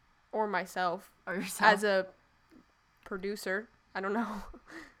 Or myself. Or yourself? As a producer. I don't know.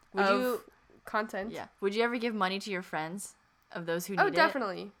 Would you... content. Yeah. Would you ever give money to your friends of those who need it? Oh,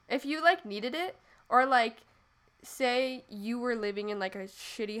 definitely. If you, like, needed it, or, like, say you were living in, like, a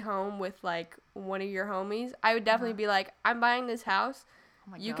shitty home with, like, one of your homies, I would definitely be like, I'm buying this house.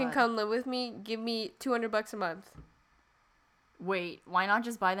 Oh my God. You can come live with me. Give me $200 a month. Wait, why not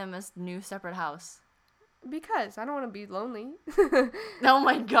just buy them a new separate house? Because I don't want to be lonely. Oh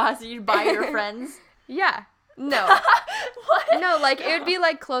my God, so you'd buy your friends? Yeah. No. What? No, like, it would be,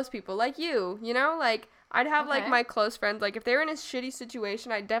 like, close people. Like you know? Like, I'd have, like, my close friends. Like, if they were in a shitty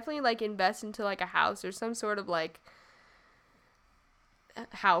situation, I'd definitely, like, invest into, like, a house or some sort of, like,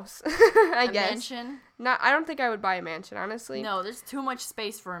 house, I guess. A mansion? I don't think I would buy a mansion, honestly. No, there's too much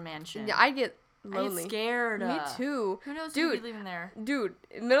space for a mansion. Yeah, I'd get lonely. I get scared. Me too. Who knows who would be living there? Dude,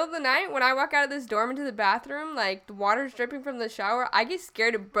 in the middle of the night, when I walk out of this dorm into the bathroom, like, the water's dripping from the shower, I get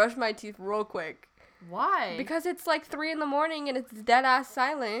scared to brush my teeth real quick. Why? Because it's like 3 a.m. and it's dead ass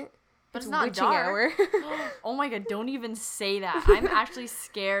silent. But it's not witching dark. Hour. Oh my God, don't even say that. I'm actually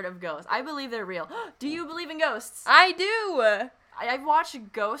scared of ghosts. I believe they're real. Do you believe in ghosts? I do. I've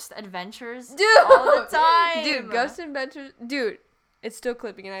watched Ghost Adventures all the time. Dude, Ghost Adventures. Dude, it's still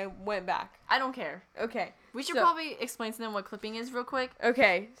clipping and I went back. I don't care. Okay. We should probably explain to them what clipping is real quick.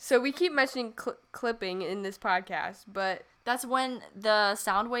 Okay, so we keep mentioning clipping in this podcast, but... That's when the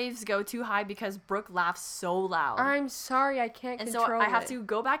sound waves go too high because Brooke laughs so loud. I'm sorry, I can't control it. And so I have to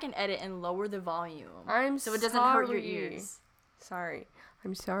go back and edit and lower the volume. So it doesn't hurt your ears. Sorry.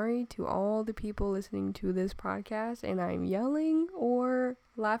 I'm sorry to all the people listening to this podcast, and I'm yelling or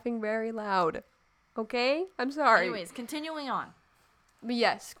laughing very loud. Okay? I'm sorry. Anyways, continuing on. But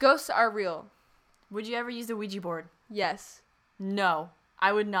yes, ghosts are real. Would you ever use the Ouija board? Yes. No,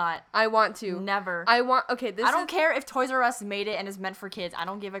 I would not. I want to. Never. I don't care if Toys R Us made it and is meant for kids. I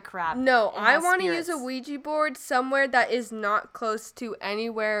don't give a crap. No, I want to use a Ouija board somewhere that is not close to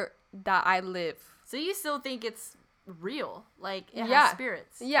anywhere that I live. So you still think it's real? Like, it has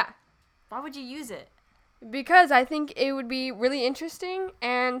spirits? Yeah. Why would you use it? Because I think it would be really interesting,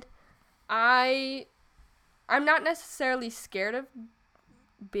 and I'm not necessarily scared of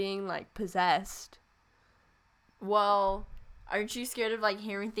being, like, possessed. Well, aren't you scared of, like,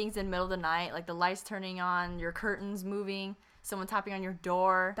 hearing things in the middle of the night? Like, the lights turning on, your curtains moving, someone tapping on your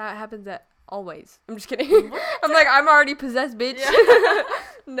door? That happens always. I'm just kidding. I'm like, I'm already possessed, bitch. Yeah.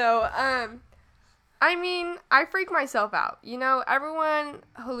 No, I mean, I freak myself out. You know, everyone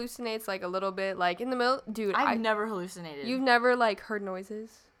hallucinates, like, a little bit, like, in the middle. Dude, I've never hallucinated. You've never, like, heard noises?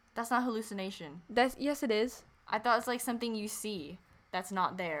 That's not hallucination. Yes, it is. I thought it's, like, something you see that's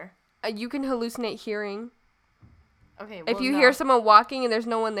not there. You can hallucinate hearing. Okay, well, if you hear someone walking and there's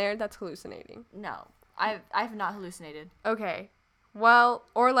no one there, that's hallucinating. No. I've not hallucinated. Okay. Well,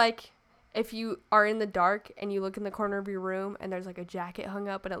 or, like, if you are in the dark and you look in the corner of your room and there's, like, a jacket hung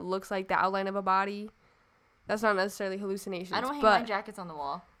up and it looks like the outline of a body, that's not necessarily hallucinations. I don't hang my jackets on the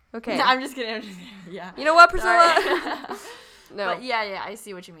wall. Okay. No, I'm just kidding. Yeah. You know what, Priscilla? No. But yeah, I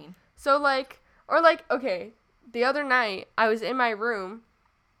see what you mean. So, like, okay, the other night I was in my room.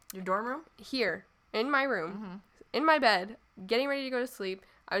 Your dorm room? Here, in my room, in my bed, getting ready to go to sleep.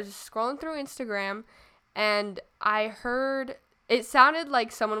 I was just scrolling through Instagram and I heard, it sounded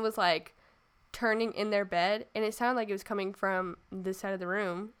like someone was, like, turning in their bed, and it sounded like it was coming from this side of the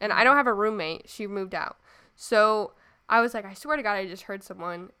room. And I don't have a roommate. She moved out. So I was like, I swear to God, I just heard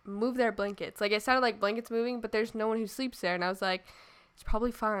someone move their blankets. Like, it sounded like blankets moving, but there's no one who sleeps there. And I was like, it's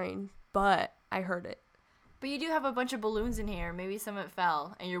probably fine, but I heard it. But you do have a bunch of balloons in here. Maybe some of it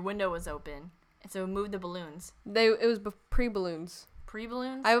fell, and your window was open. And so it moved the balloons. It was pre-balloons.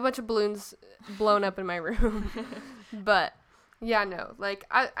 Pre-balloons? I have a bunch of balloons blown up in my room. But yeah, no. Like,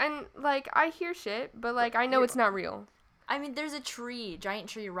 I hear shit, but, like, I know it's not real. I mean, there's a giant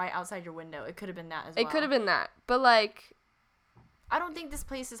tree right outside your window. It could have been that as well. It could have been that. But, like, I don't think this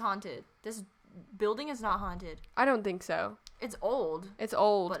place is haunted. This building is not haunted. I don't think so. It's old. It's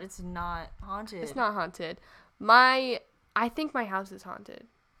old. But it's not haunted. It's not haunted. I think my house is haunted.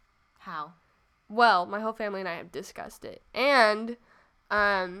 How? Well, my whole family and I have discussed it. And,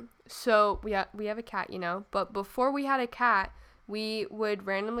 so we have a cat, you know. But before we had a cat, we would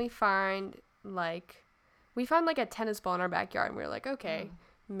randomly find, like, a tennis ball in our backyard. And we were like, okay,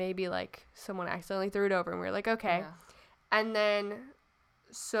 maybe, like, someone accidentally threw it over. And we were like, okay. Yeah. And then,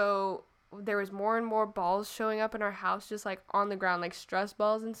 so there was more and more balls showing up in our house, just, like, on the ground, like stress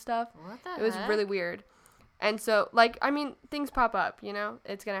balls and stuff. What the heck? It was really weird. And so, like, I mean, things pop up, you know?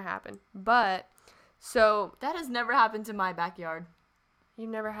 It's gonna happen. But, so... That has never happened to my backyard. You've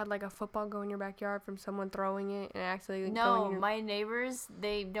never had, like, a football go in your backyard from someone throwing it and accidentally No, my neighbors,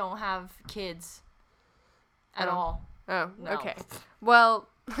 they don't have kids at all. Oh, no. Okay. Well,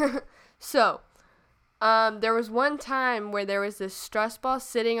 so, there was one time where there was this stress ball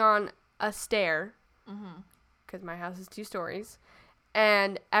sitting on a stair, because my house is 2 stories,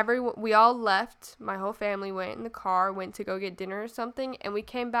 and we all left, my whole family went in the car, went to go get dinner or something, and we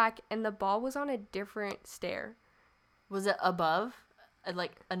came back, and the ball was on a different stair. Was it above?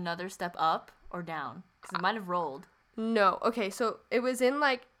 Like, another step up or down? Because it might have rolled. No. Okay, so it was in,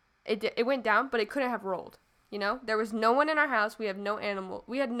 like, it went down, but it couldn't have rolled. You know? There was no one in our house. We had no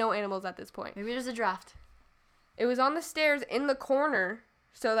animals at this point. Maybe there's a draft. It was on the stairs in the corner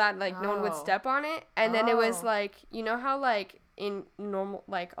so that, like, no one would step on it. And then it was, like, you know how, like, in normal,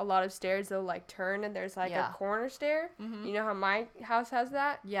 like, a lot of stairs, they'll, like, turn and there's, like, a corner stair? Mm-hmm. You know how my house has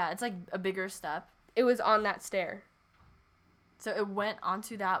that? Yeah, it's, like, a bigger step. It was on that stair. So it went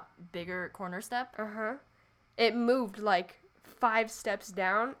onto that bigger corner step? Uh-huh. It moved, like, 5 steps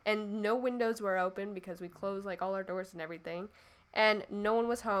down, and no windows were open because we closed, like, all our doors and everything. And no one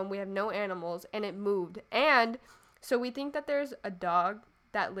was home. We have no animals, and it moved. And so we think that there's a dog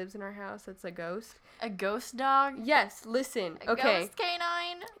that lives in our house that's a ghost. A ghost dog? Yes, listen. A ghost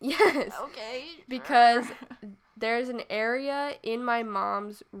canine? Yes. Okay. Because there's an area in my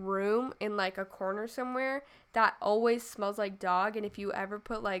mom's room in, like, a corner somewhere that always smells like dog, and if you ever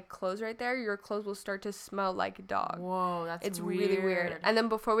put, like, clothes right there, your clothes will start to smell like dog. Whoa, that's It's really weird. And then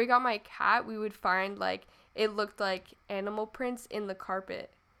before we got my cat, we would find, like, it looked like animal prints in the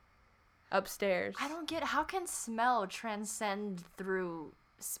carpet upstairs. I don't get, how can smell transcend through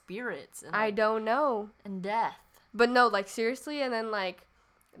spirits? And, I don't know. And death. But no, like, seriously, and then, like,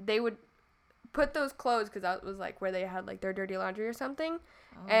 they would put those clothes, because that was like where they had like their dirty laundry or something,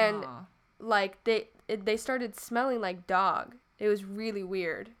 and like they started smelling like dog. It was really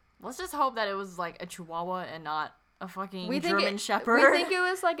weird. Let's just hope that it was like a Chihuahua and not a fucking German Shepherd. We think it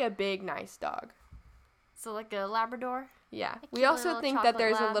was like a big nice dog. So like a Labrador. Yeah. We also think that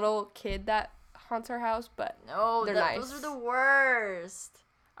there's a little kid that haunts our house, but no, they're nice. Those are the worst.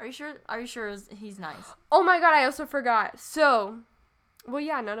 Are you sure he's nice? Oh my god, I also forgot. So, well,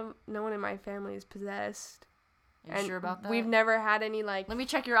 yeah, no one in my family is possessed. Are you sure about that? We've never had any, like... Let me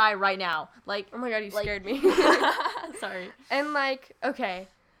check your eye right now. Like... Oh my god, you scared me. Sorry. And, like, okay.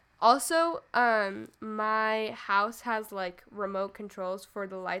 Also, my house has, like, remote controls for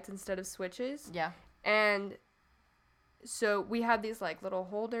the lights instead of switches. Yeah. And so we have these, like, little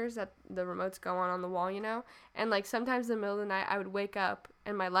holders that the remotes go on the wall, you know? And, like, sometimes in the middle of the night, I would wake up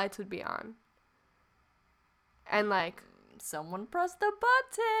and my lights would be on. And, like... Someone pressed the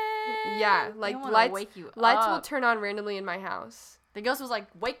button. Yeah, like, lights will turn on randomly in my house. The ghost was like,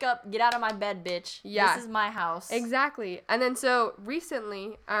 wake up, get out of my bed, bitch. Yeah. This is my house. Exactly. And then so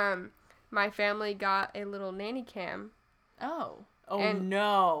recently, my family got a little nanny cam. Oh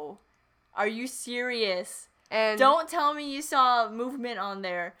no. Are you serious? And don't tell me you saw movement on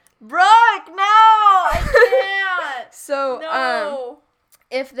there. Brooke, no! I can't! So, no.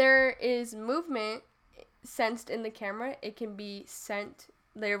 If there is movement sensed in the camera, it can be sent,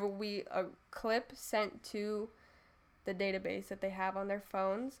 there will be a clip sent to the database that they have on their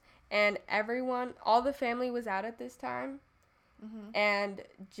phones, and all the family was out at this time, and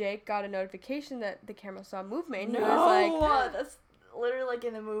Jake got a notification that the camera saw movement. No, he was like, that's literally like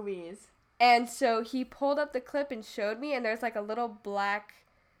in the movies. And so he pulled up the clip and showed me, and there's like a little black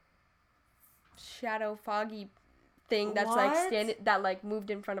shadow foggy thing that's like standing, that like moved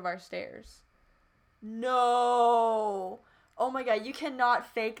in front of our stairs. No. Oh my god, you cannot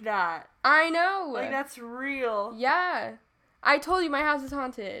fake that. I know. Like, that's real. Yeah. I told you my house is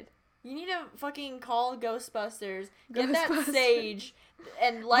haunted. You need to fucking call Ghostbusters, get that sage,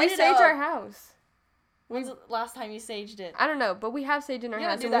 and light it up. We sage our house. When's the last time you saged it? I don't know, but we have sage in our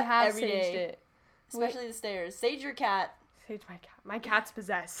house, and we have saged it. Especially the stairs. Sage your cat. Sage my cat. My cat's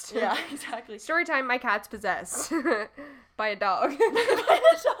possessed. Yeah, exactly. Story time, my cat's possessed. By a dog.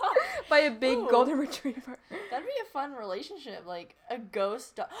 By a big golden retriever. That'd be a fun relationship, like a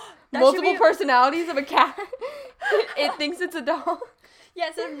ghost dog. Multiple personalities of a cat. It thinks it's a dog. Yeah,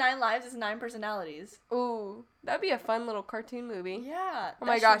 instead of 9 lives, it's 9 personalities. Ooh, that'd be a fun little cartoon movie. Yeah. Oh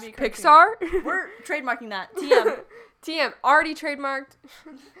my gosh, Pixar? We're trademarking that. TM. TM, already trademarked.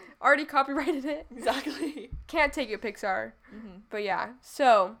 Already copyrighted it. Exactly. Can't take it, Pixar. Mm-hmm. But yeah,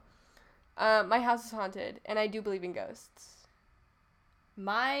 so, my house is haunted, and I do believe in ghosts.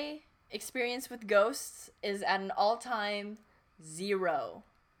 My experience with ghosts is at an all-time 0.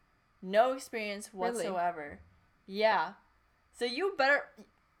 No experience whatsoever. Really? Yeah. So you better,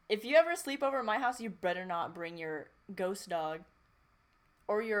 if you ever sleep over at my house, you better not bring your ghost dog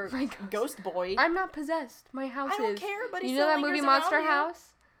or your ghost boy. I'm not possessed. My house is. I don't care, but you know that movie Monster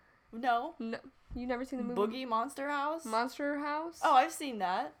House? No. You never seen the movie? Boogie Monster House? Monster House? Oh, I've seen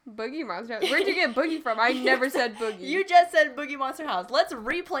that. Boogie Monster House. Where'd you get Boogie from? I never said Boogie. You just said Boogie Monster House. Let's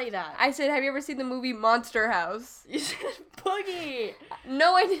replay that. I said, have you ever seen the movie Monster House? You said Boogie.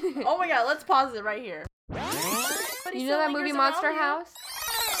 No, I didn't. Oh my god, let's pause it right here. You know that movie Monster House?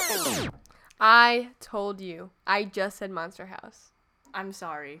 I told you. I just said Monster House. I'm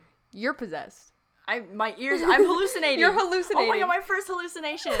sorry. You're possessed. My ears, I'm hallucinating. You're hallucinating. Oh my god, my first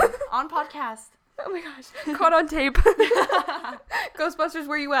hallucination on podcast. Oh my gosh. Caught on tape. Ghostbusters,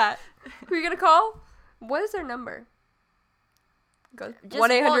 where you at? Who are you gonna call? What is their number? 1-800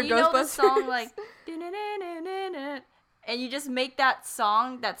 Ghostbusters. You know the song like and you just make that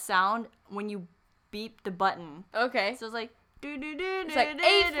sound when you beep the button. Okay. So it's like it's like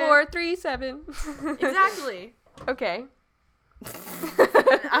 8437. Exactly. Okay.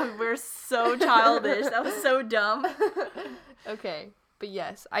 We're so childish. That was so dumb. Okay. But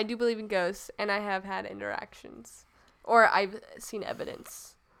yes, I do believe in ghosts, and I have had interactions. Or I've seen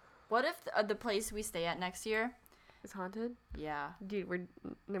evidence. What if the place we stay at next year is haunted? Yeah. Dude, we're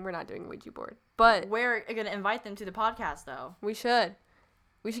not doing a Ouija board. But we're going to invite them to the podcast, though. We should.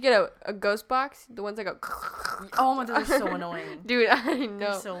 We should get a ghost box. The ones that go... Oh my god, they're so annoying. Dude, I know.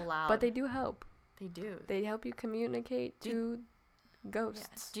 They're so loud. But they do help. They do. They help you communicate to ghosts.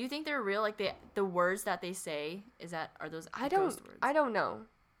 Yeah. Do you think they're real? Like the words that they say, are those ghost words? I don't know.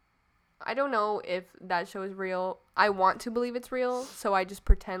 I don't know if that show is real. I want to believe it's real, so I just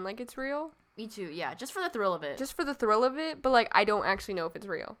pretend like it's real. Me too, yeah. Just for the thrill of it. Just for the thrill of it, but like I don't actually know if it's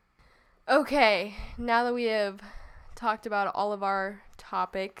real. Okay, now that we have talked about all of our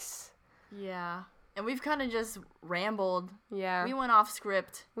topics, Yeah. And we've kind of just rambled. Yeah. We went off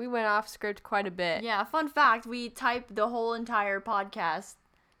script. We went off script quite a bit. Yeah, fun fact, we typed the whole entire podcast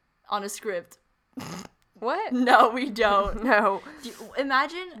on a script. What? No, we don't. No.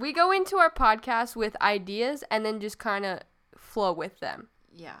 Imagine. We go into our podcast with ideas and then just kind of flow with them.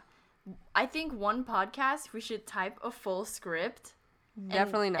 Yeah. I think one podcast, we should type a full script.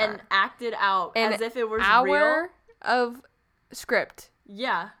 Definitely not. And act it out as if it was hour real. Of script.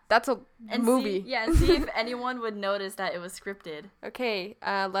 Yeah. That's a movie. And see if anyone would notice that it was scripted. Okay,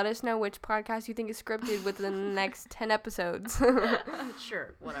 let us know which podcast you think is scripted within the next 10 episodes.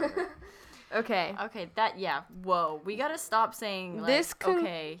 Sure, whatever. Okay. Okay, whoa. We gotta stop saying, like, this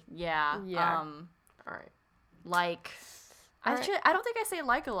okay, yeah. Alright. Like, I don't think I say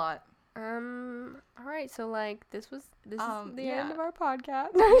like a lot. Alright, so, like, this is the end of our podcast.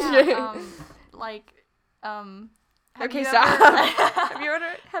 Okay, stop. Have you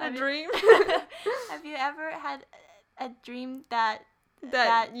ever had a dream? Have you ever had a dream that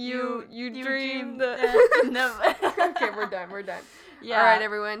you dreamed? No. Okay, we're done. Yeah. All right,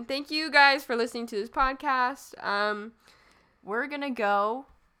 everyone. Thank you guys for listening to this podcast. We're gonna go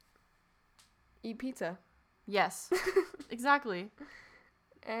eat pizza. Yes. Exactly.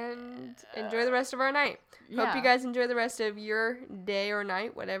 And enjoy the rest of our night. Yeah. Hope you guys enjoy the rest of your day or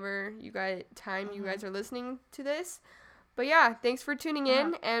night, whatever you guys you guys are listening to this. But yeah, thanks for tuning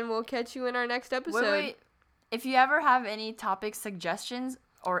in, and we'll catch you in our next episode. Wait. If you ever have any topic suggestions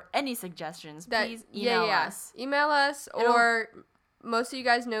or any suggestions, please email us. Email us, or most of you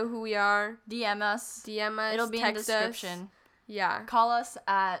guys know who we are. DM us. It'll be in the description. Yeah. Call us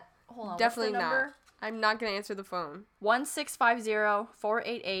at. Hold on. Definitely what's the number? not. I'm not gonna answer the phone.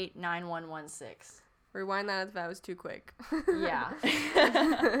 1-650-488-9116. Rewind that if that was too quick. Yeah.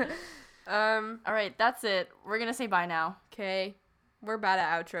 All right, that's it. We're gonna say bye now. Okay. We're bad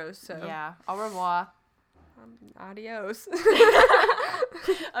at outros, so. Yeah. Au revoir. Adios.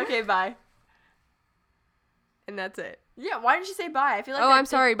 Okay, bye. And that's it. Yeah, why didn't you say bye? I feel like I'm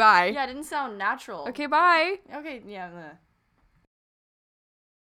sorry, bye. Yeah, it didn't sound natural. Okay, bye. Okay, yeah.